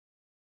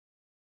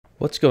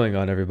What's going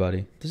on,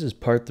 everybody? This is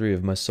part 3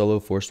 of my solo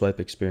force wipe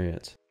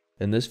experience.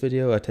 In this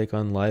video I take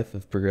on life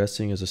of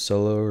progressing as a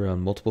solo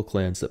around multiple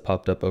clans that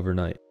popped up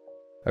overnight.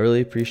 I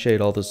really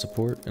appreciate all the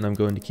support and I'm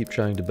going to keep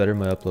trying to better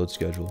my upload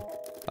schedule.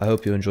 I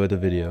hope you enjoy the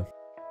video.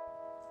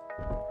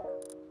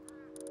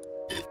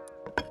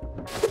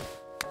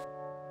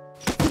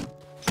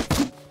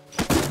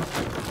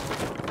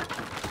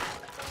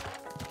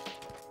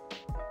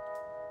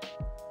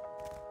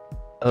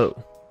 Oh,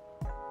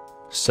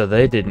 so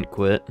they didn't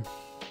quit.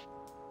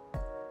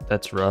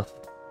 That's rough.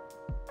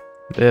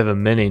 They have a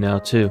mini now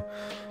too.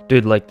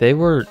 Dude, like they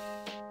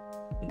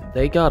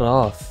got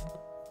off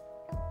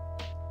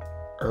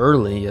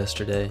early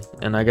yesterday,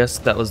 and I guess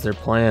that was their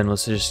plan,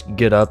 was to just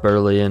get up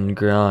early and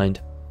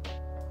grind.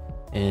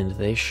 And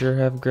they sure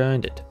have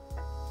grinded.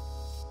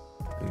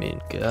 I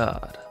mean,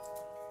 God.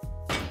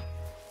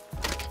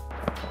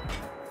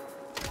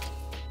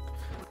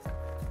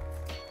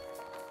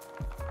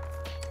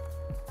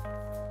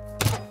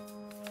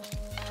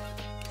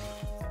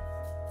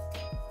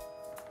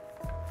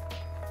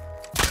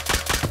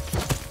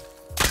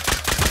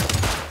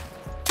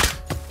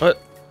 What?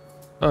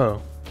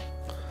 Oh.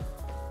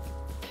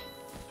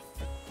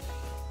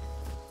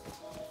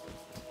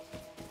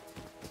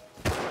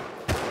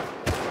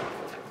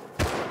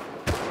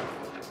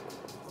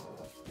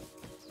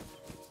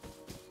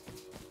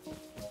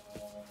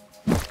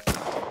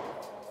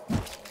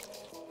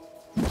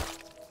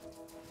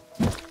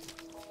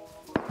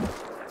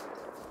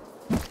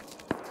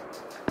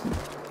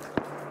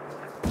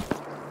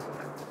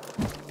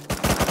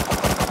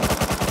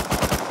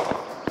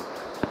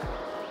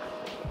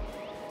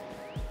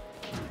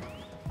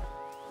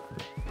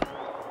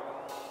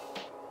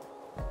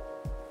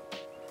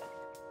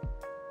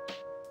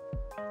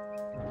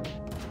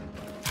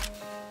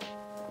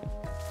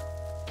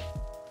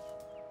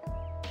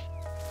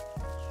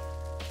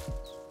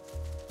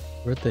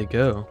 Where'd they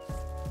go?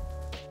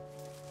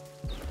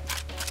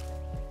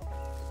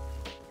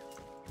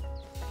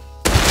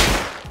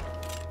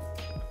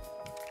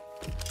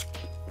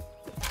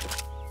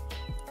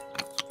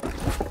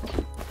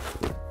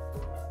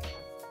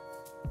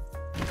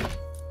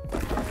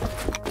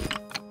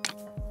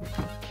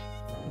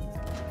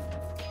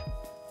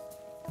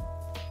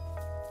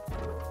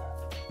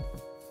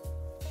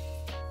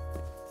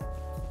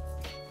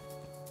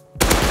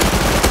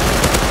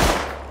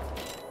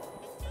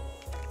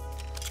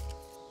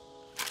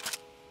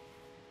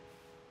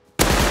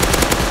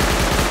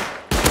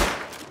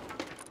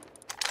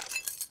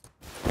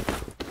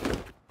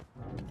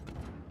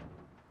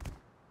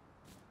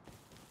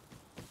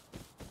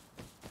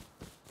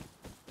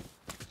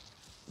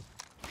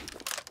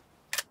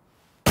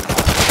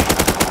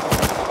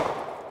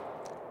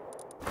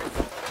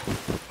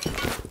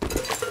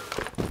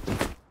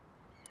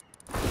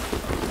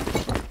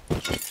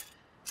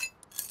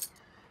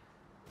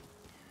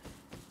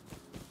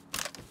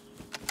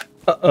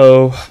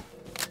 Uh-oh.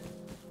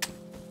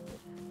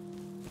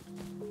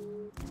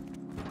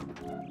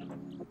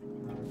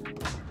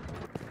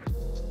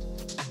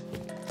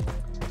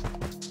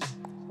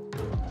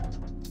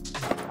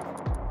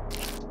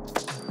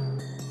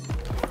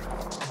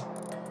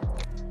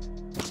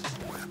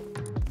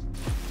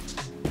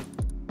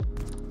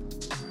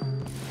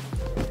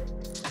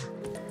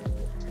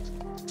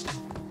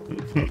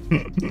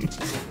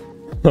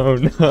 Oh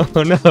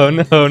no, no,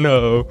 no,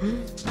 no.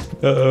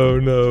 Oh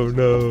no,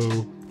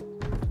 no.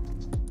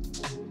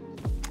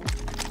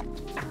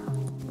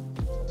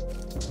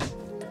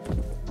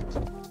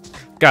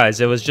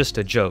 Guys, it was just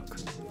a joke.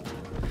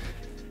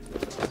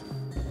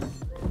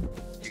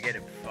 You're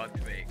getting fucked,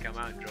 mate. Come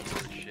out and drop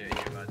some shit.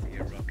 You're about to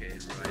get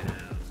rocketed right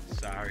now.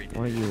 Sorry, dude.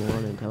 What do you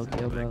want in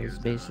Tokyo, bro? His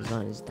base is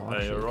on his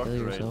dog shit. Kill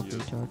yourself,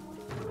 retard.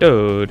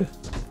 Dude.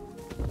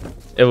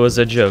 It was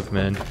a joke,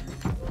 man.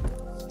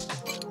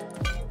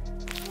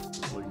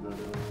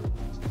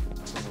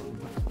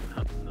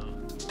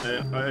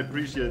 I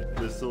appreciate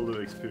the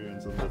solo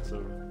experience on that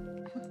server.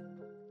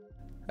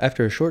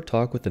 After a short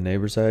talk with the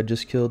neighbors I had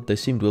just killed, they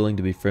seemed willing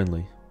to be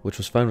friendly, which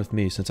was fine with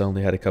me since I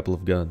only had a couple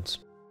of guns.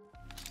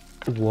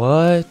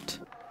 What?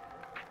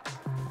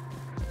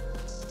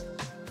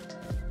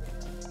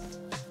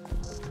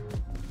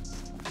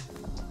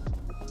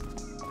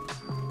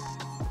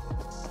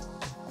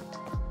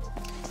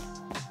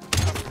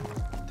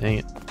 Dang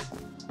it.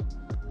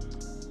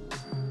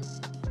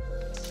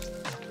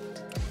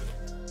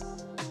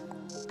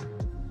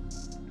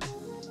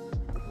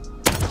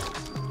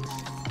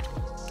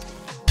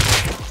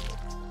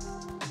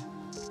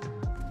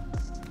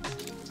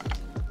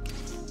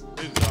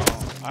 Please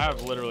don't. I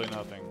have literally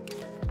nothing.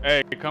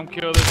 Hey, come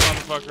kill this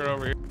motherfucker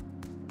over here.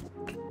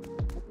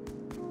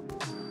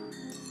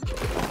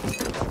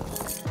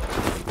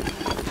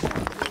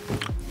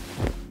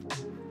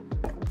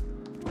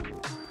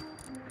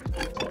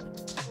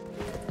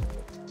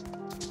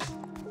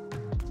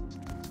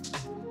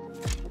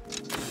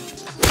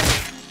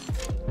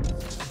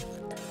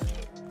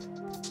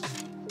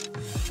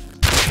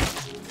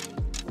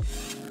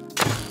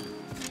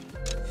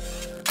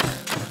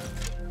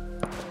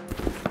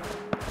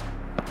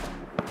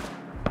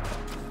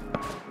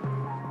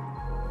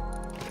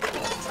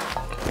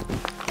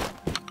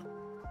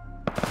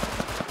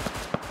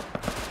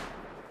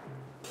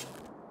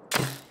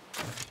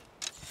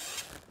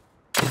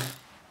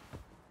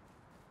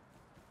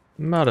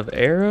 I'm out of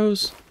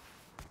arrows?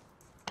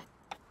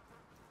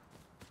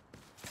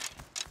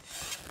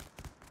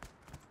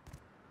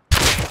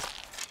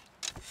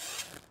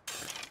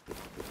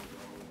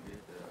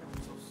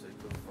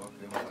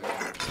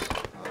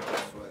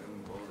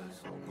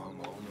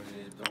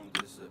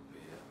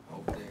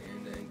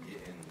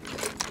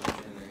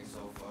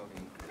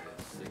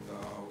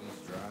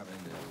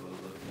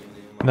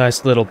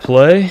 Nice little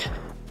play. I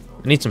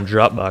need some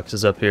drop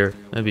boxes up here.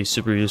 That'd be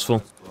super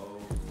useful.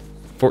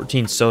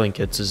 14 sewing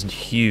kits is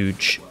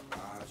huge.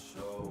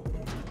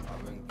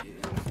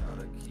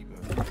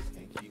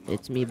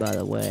 It's me, by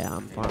the way.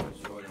 I'm fine.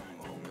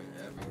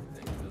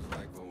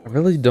 I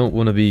really don't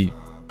want to be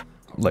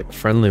like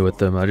friendly with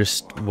them. I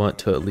just want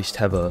to at least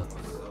have a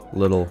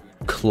little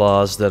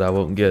clause that I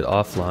won't get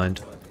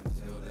offlined.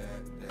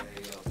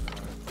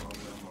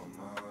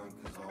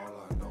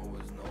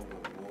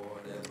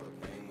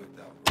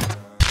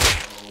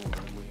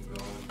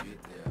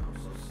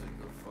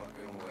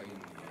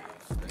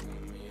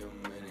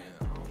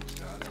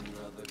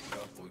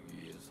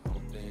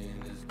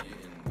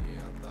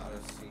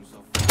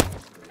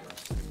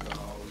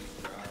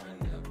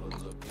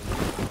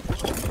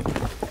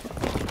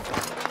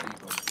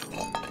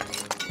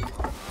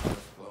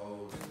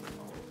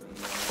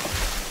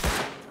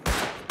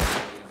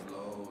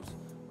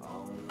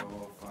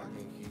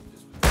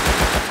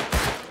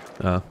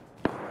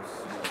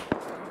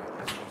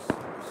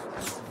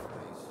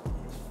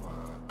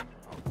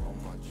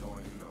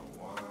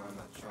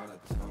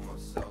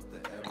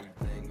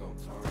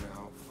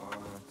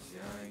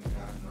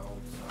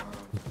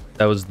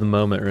 That was the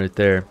moment right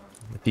there.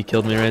 If he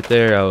killed me right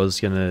there, I was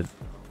gonna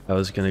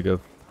go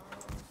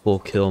full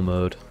kill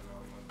mode.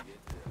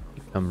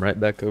 Come right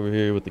back over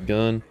here with the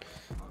gun.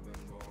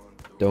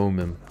 Dome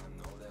him.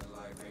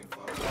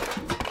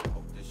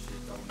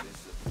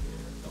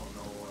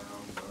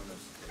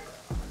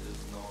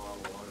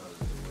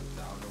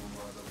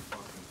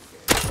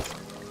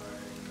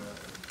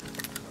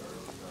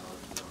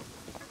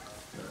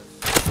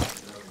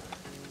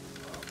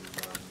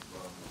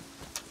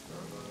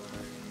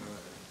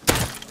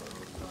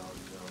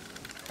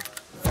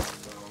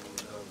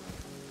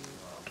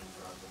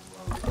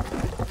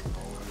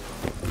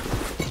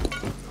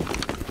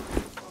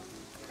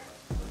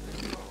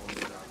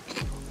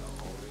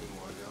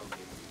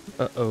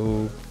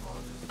 Uh-oh.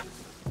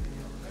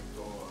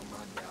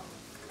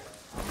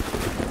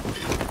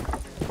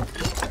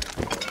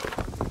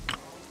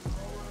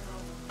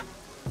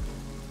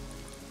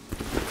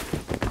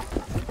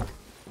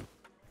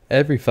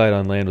 Every fight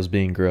on land was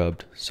being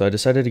grubbed, so I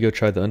decided to go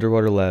try the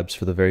underwater labs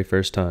for the very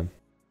first time.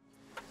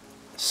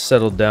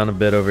 Settled down a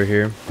bit over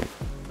here.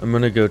 I'm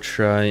gonna go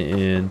try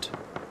and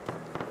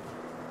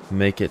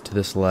make it to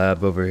this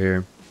lab over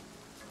here.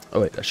 Oh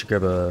wait, I should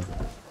grab a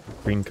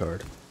green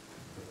card.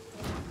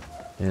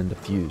 And a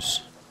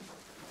fuse.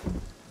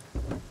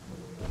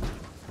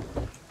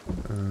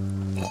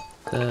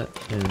 That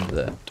and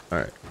that.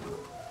 Alright.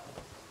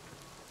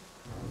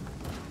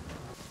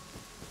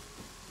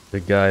 The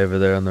guy over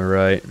there on the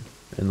right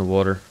in the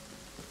water.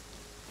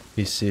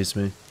 He sees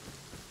me.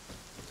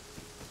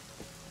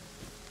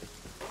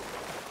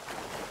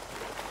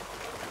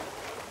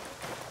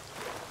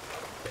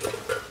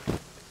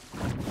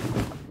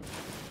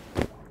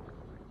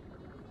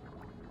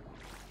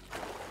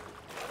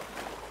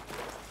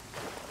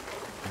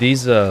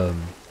 These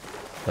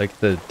like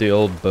the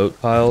old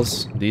boat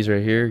piles, these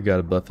right here got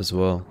a buff as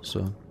well,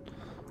 so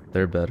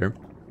they're better.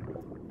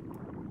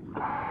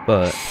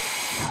 But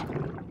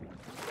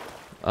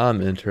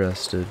I'm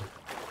interested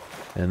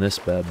in this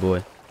bad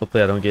boy.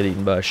 Hopefully I don't get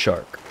eaten by a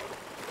shark.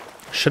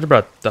 Should have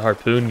brought the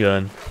harpoon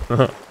gun.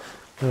 That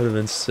would have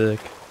been sick.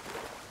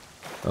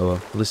 Oh well,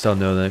 at least I'll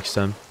know next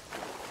time.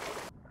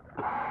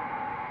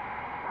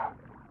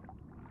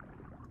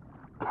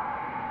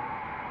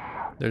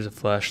 There's a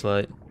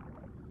flashlight.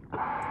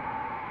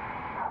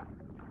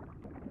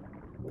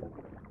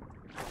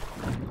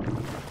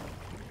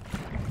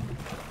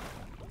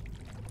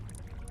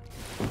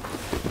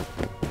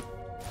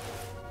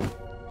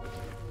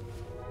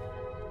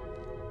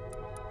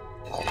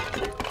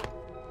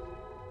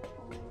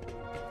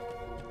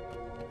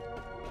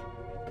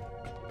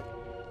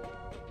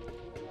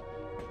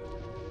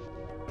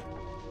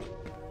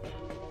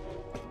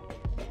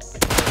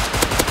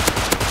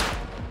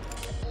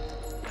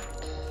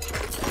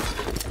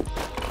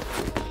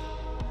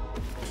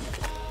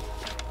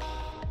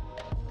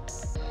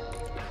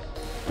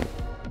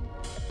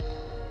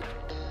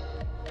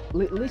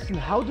 Listen,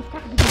 how the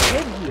fuck did you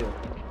get here?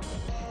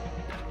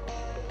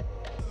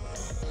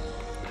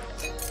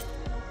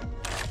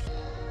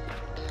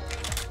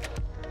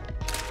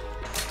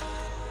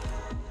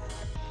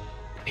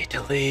 I need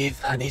to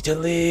leave. I need to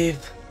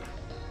leave.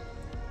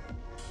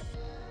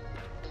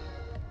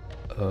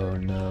 Oh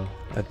no.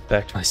 I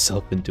backed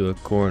myself into a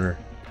corner.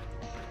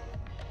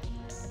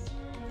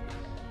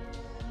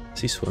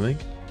 Is he swimming?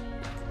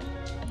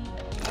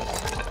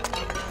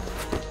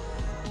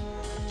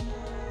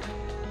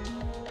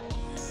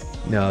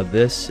 Now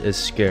this is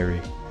scary.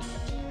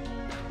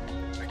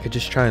 I could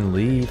just try and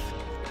leave.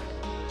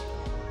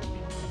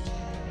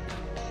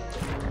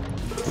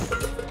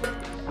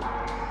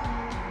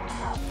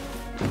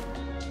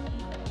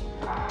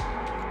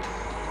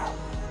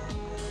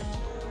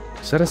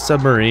 Is that a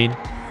submarine?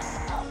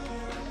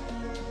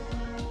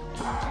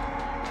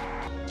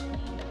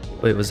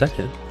 Wait, was that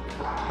him?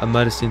 I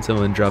might have seen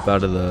someone drop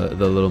out of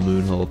the little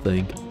moon hole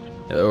thing.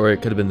 Or it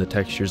could have been the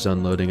textures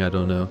unloading, I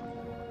don't know.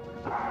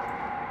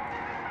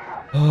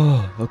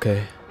 Oh,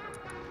 okay.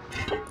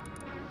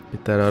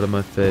 Get that out of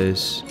my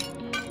face.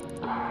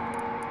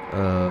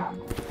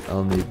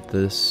 I'll need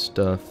this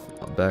stuff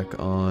back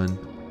on.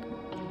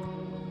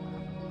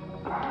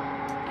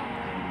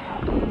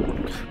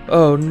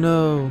 Oh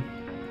no!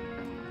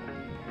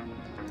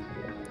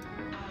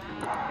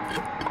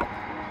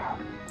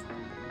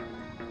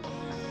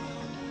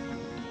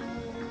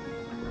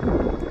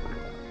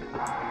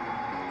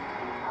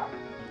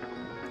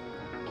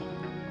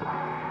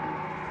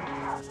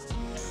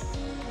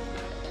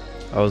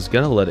 I was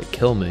gonna let it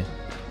kill me.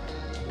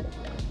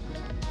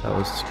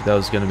 That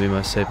was gonna be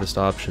my safest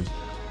option.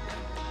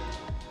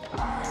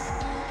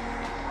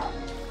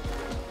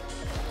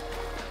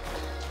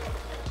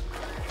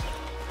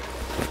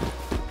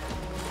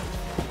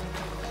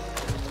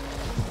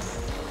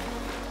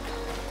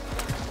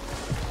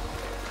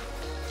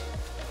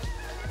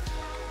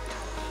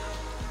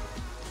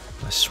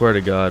 I swear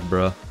to God,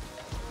 bruh.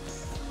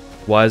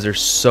 Why is there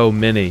so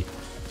many?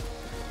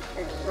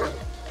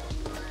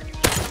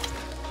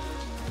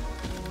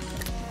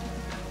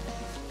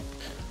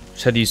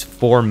 Just had to use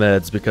 4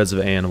 meds because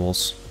of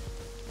animals.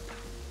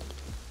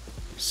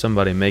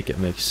 Somebody make it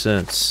make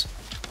sense.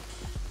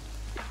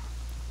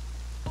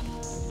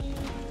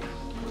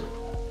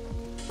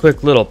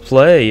 Quick little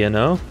play, you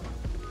know?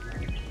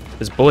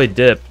 His boy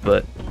dipped,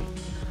 but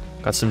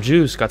got some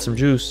juice, got some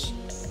juice.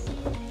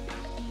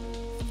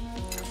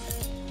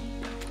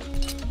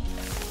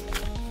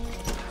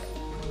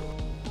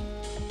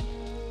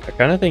 I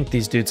kind of think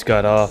these dudes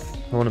got off.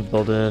 I want to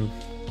build in.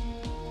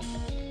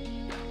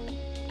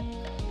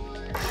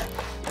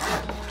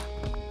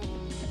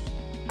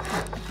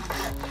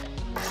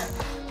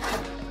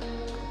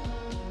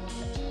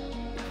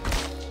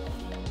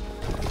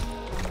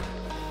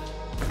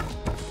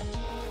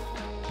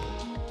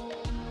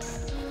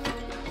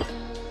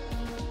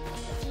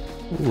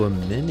 Ooh, a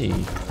mini.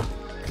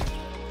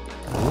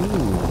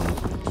 Ooh.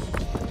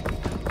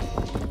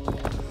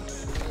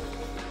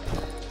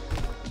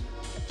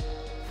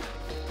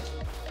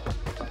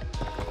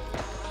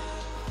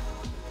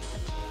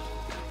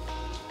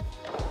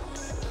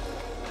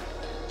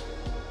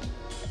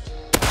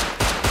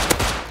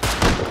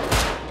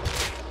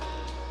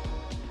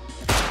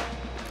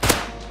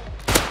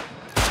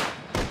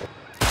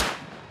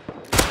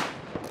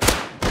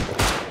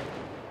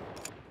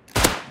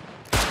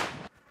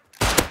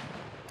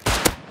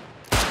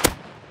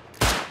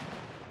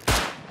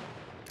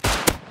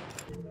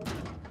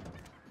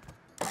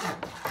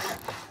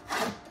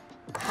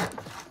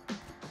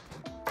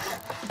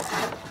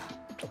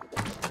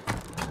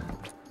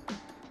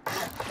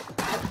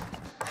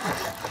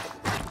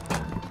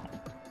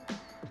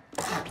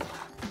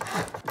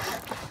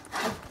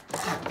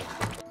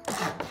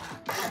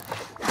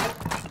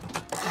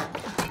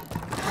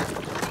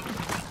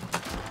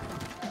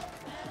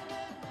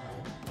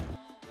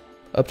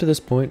 Up to this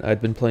point,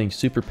 I'd been playing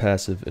super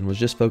passive and was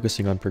just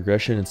focusing on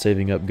progression and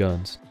saving up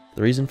guns.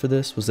 The reason for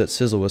this was that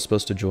Sizzle was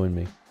supposed to join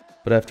me,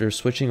 but after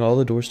switching all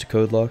the doors to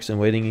code locks and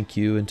waiting in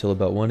queue until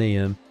about 1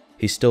 AM,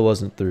 he still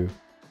wasn't through,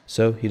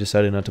 so he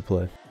decided not to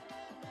play.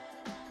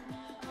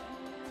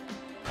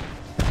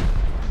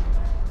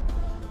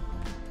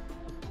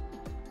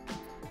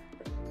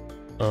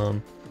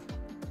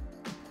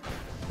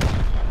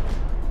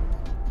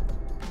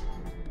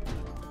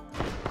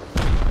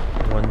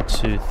 One,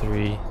 two,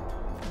 three,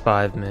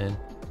 5 men.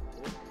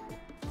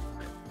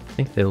 I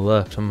think they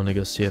left. I'm gonna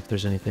go see if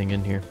there's anything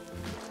in here.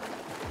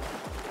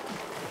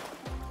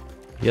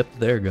 Yep,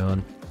 they're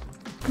gone.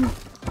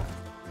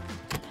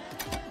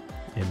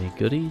 Any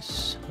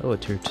goodies? Oh, a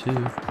tier 2.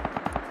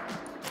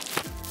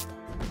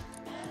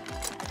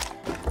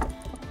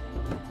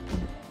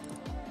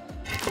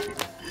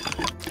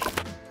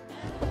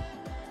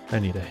 I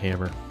need a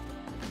hammer.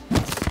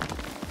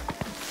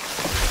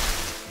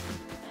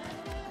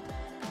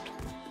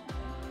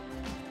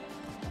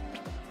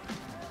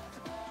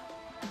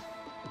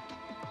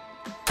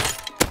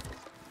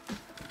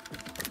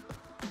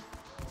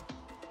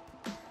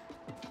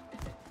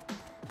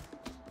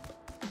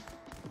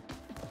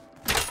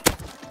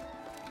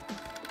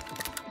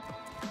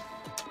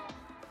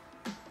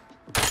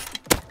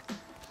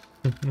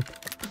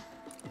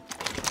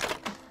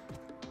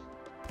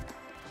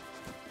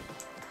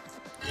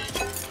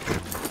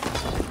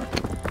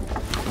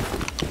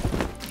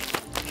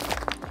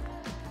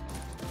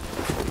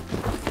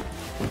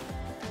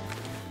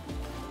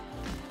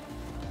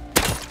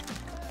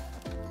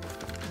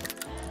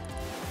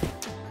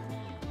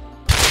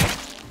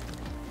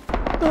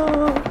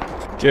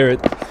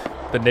 Jarrett,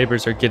 the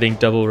neighbors are getting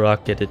double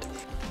rocketed.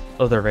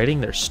 Oh, they're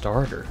raiding their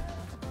starter.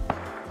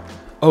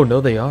 Oh,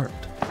 no, they aren't.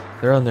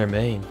 They're on their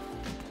main.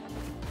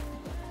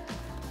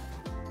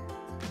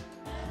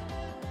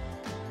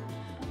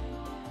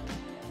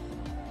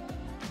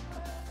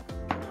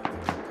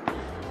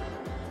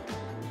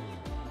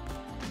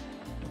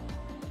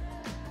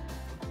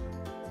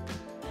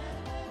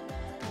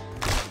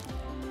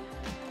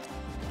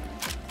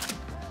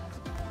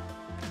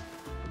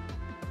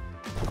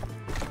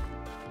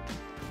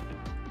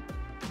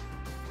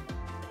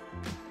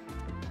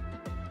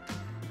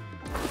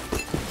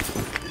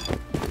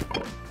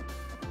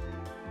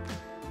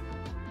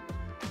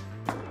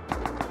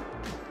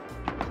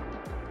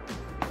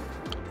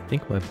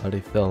 think my buddy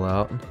fell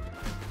out.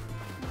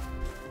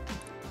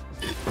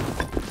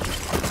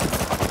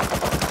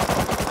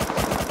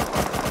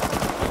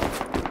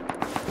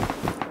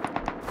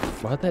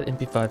 Why'd that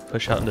MP5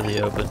 push out into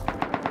the open?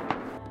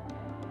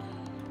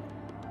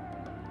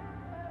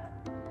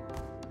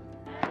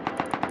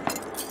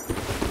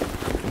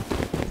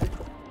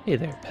 Hey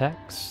there,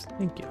 Pax.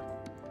 Thank you.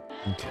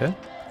 Okay.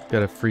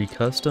 Got a free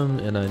custom,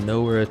 and I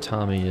know where a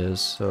Tommy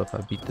is, so if I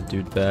beat the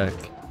dude back,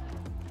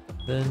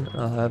 then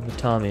I'll have a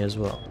Tommy as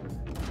well.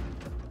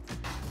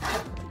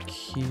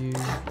 Q.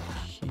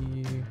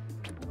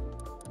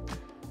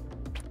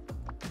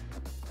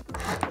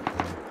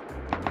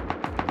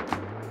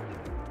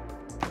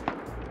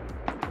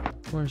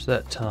 Where's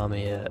that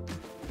Tommy at?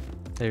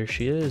 There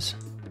she is.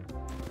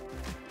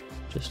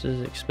 Just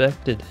as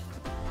expected.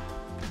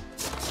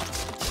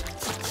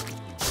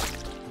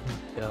 Oh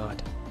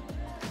God.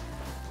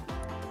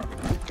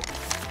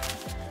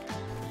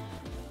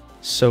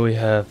 So we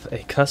have a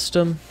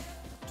custom,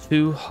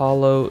 2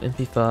 hollow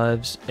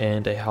MP5s,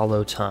 and a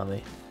hollow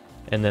Tommy.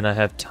 And then I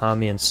have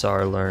Tommy and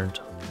SAR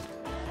learned.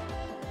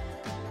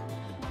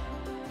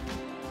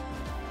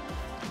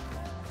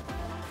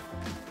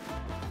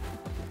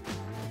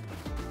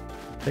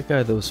 That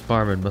guy that was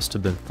farming must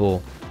have been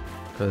full,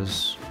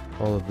 because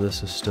all of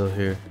this is still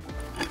here.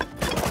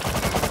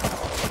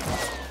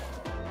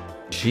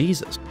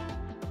 Jesus.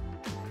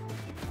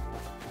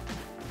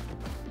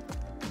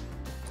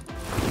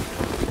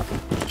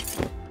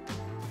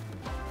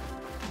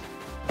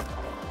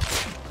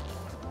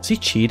 Is he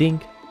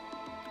cheating?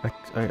 I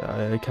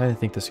kind of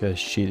think this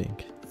guy's cheating.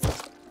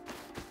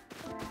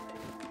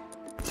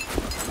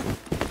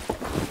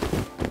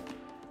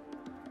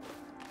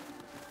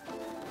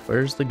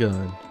 Where's the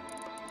gun?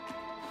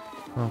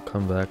 I'll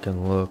come back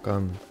and look.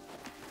 I'm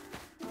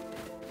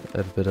at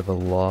a bit of a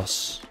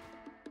loss.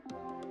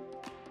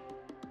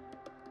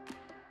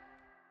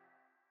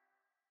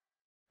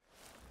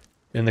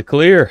 In the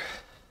clear.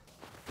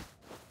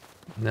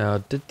 Now,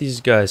 did these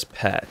guys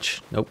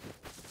patch? Nope.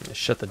 I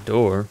shut the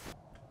door.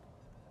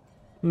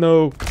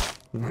 No.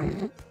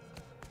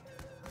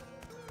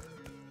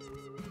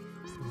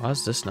 Why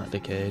is this not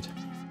decayed?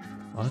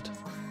 What?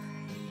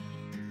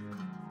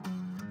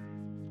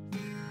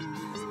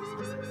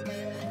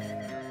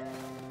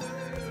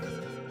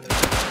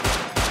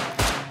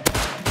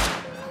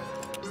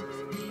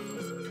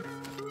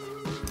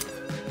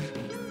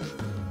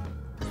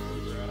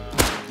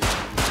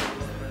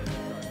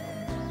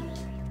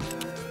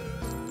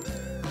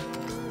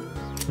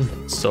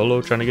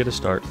 Solo trying to get a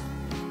start.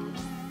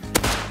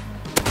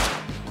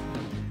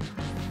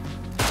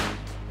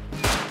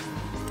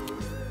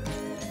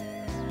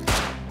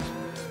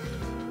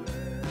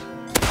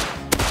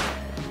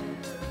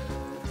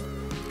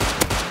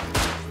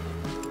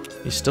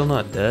 He's still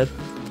not dead?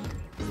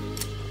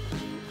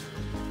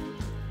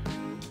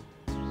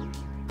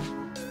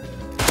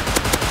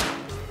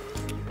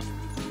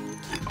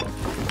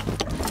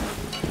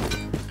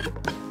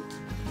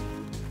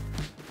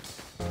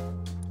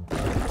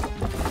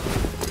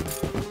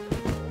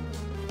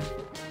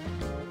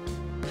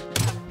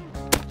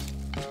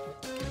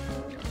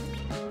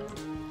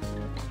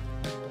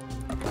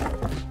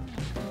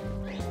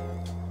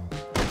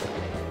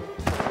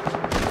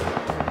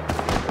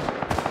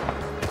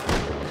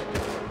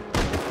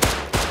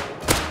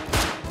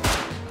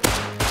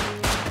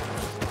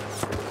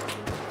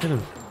 Get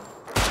him.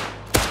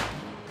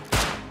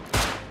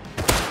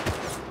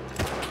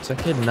 Is that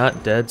kid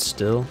not dead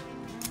still?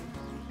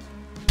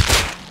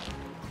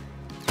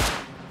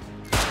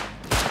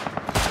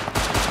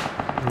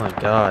 Oh my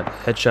god.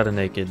 Headshot a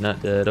naked,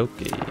 not dead.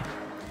 Okay.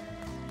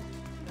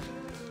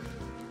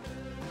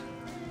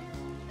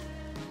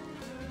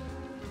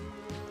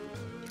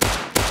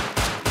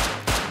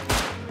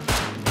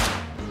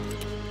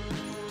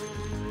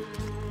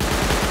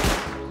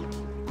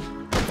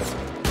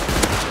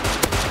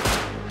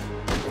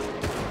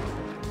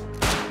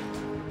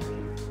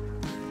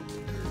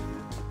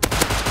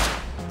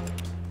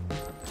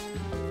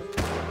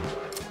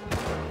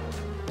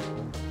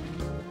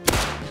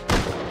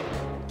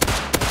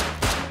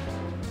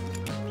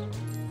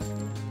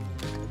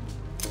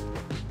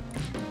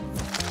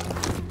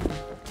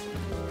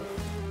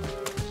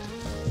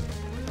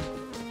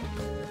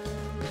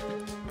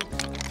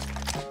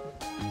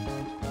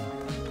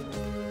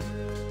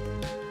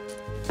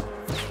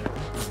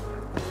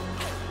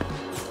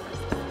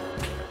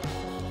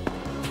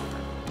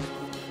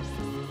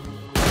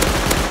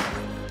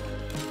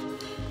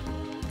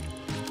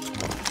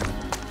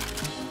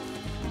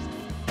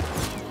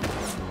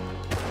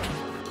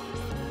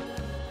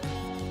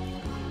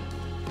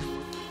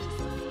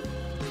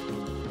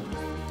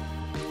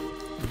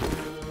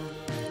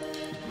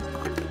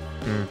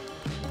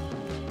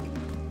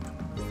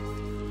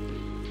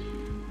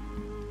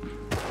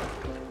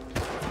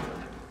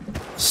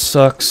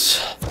 Sucks.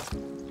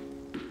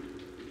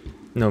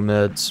 No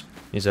meds.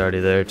 He's already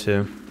there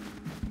too.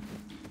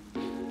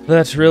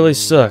 That really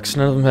sucks.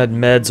 None of them had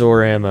meds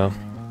or ammo.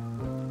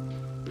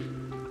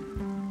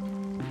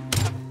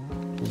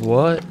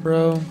 What,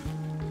 bro?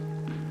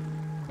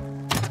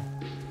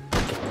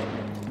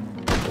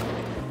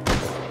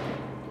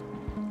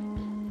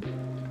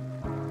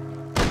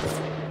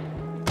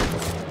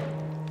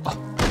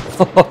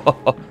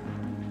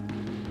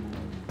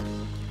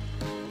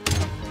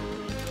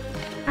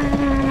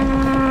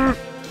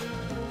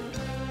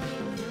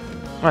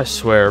 I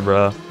swear,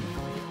 bro.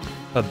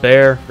 A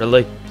bear?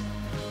 Really?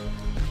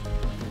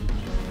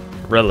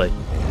 Really?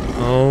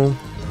 Oh.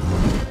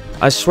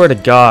 I swear to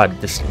God,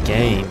 this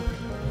game.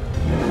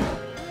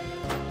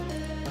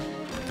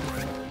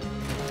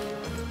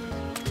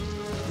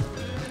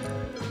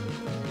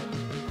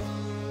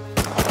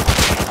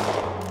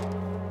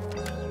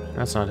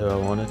 That's not who I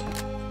wanted.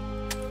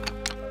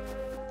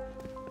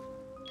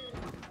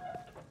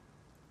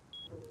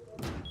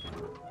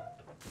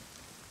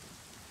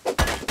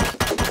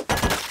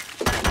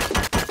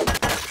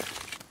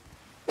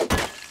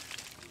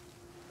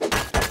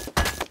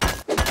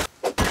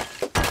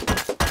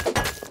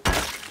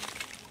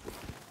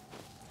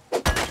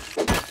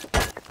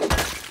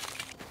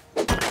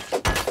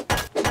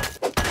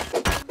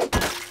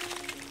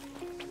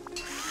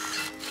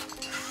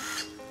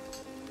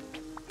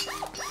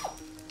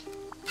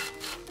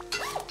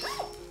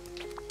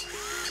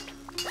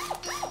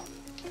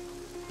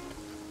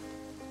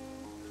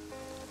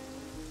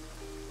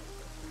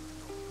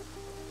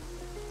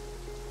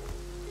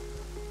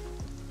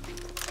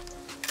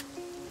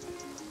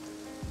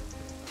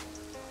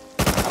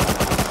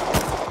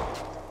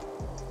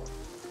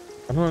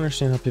 I don't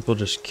understand how people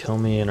just kill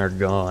me and are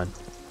gone.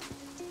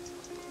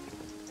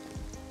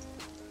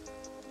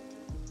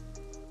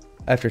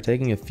 After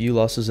taking a few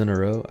losses in a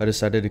row, I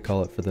decided to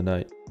call it for the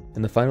night.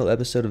 In the final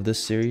episode of this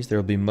series, there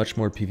will be much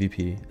more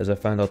PvP, as I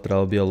found out that I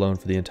will be alone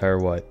for the entire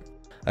wipe.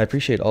 I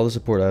appreciate all the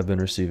support I have been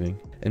receiving,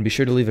 and be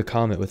sure to leave a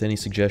comment with any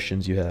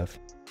suggestions you have.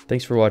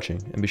 Thanks for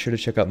watching, and be sure to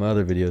check out my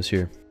other videos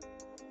here.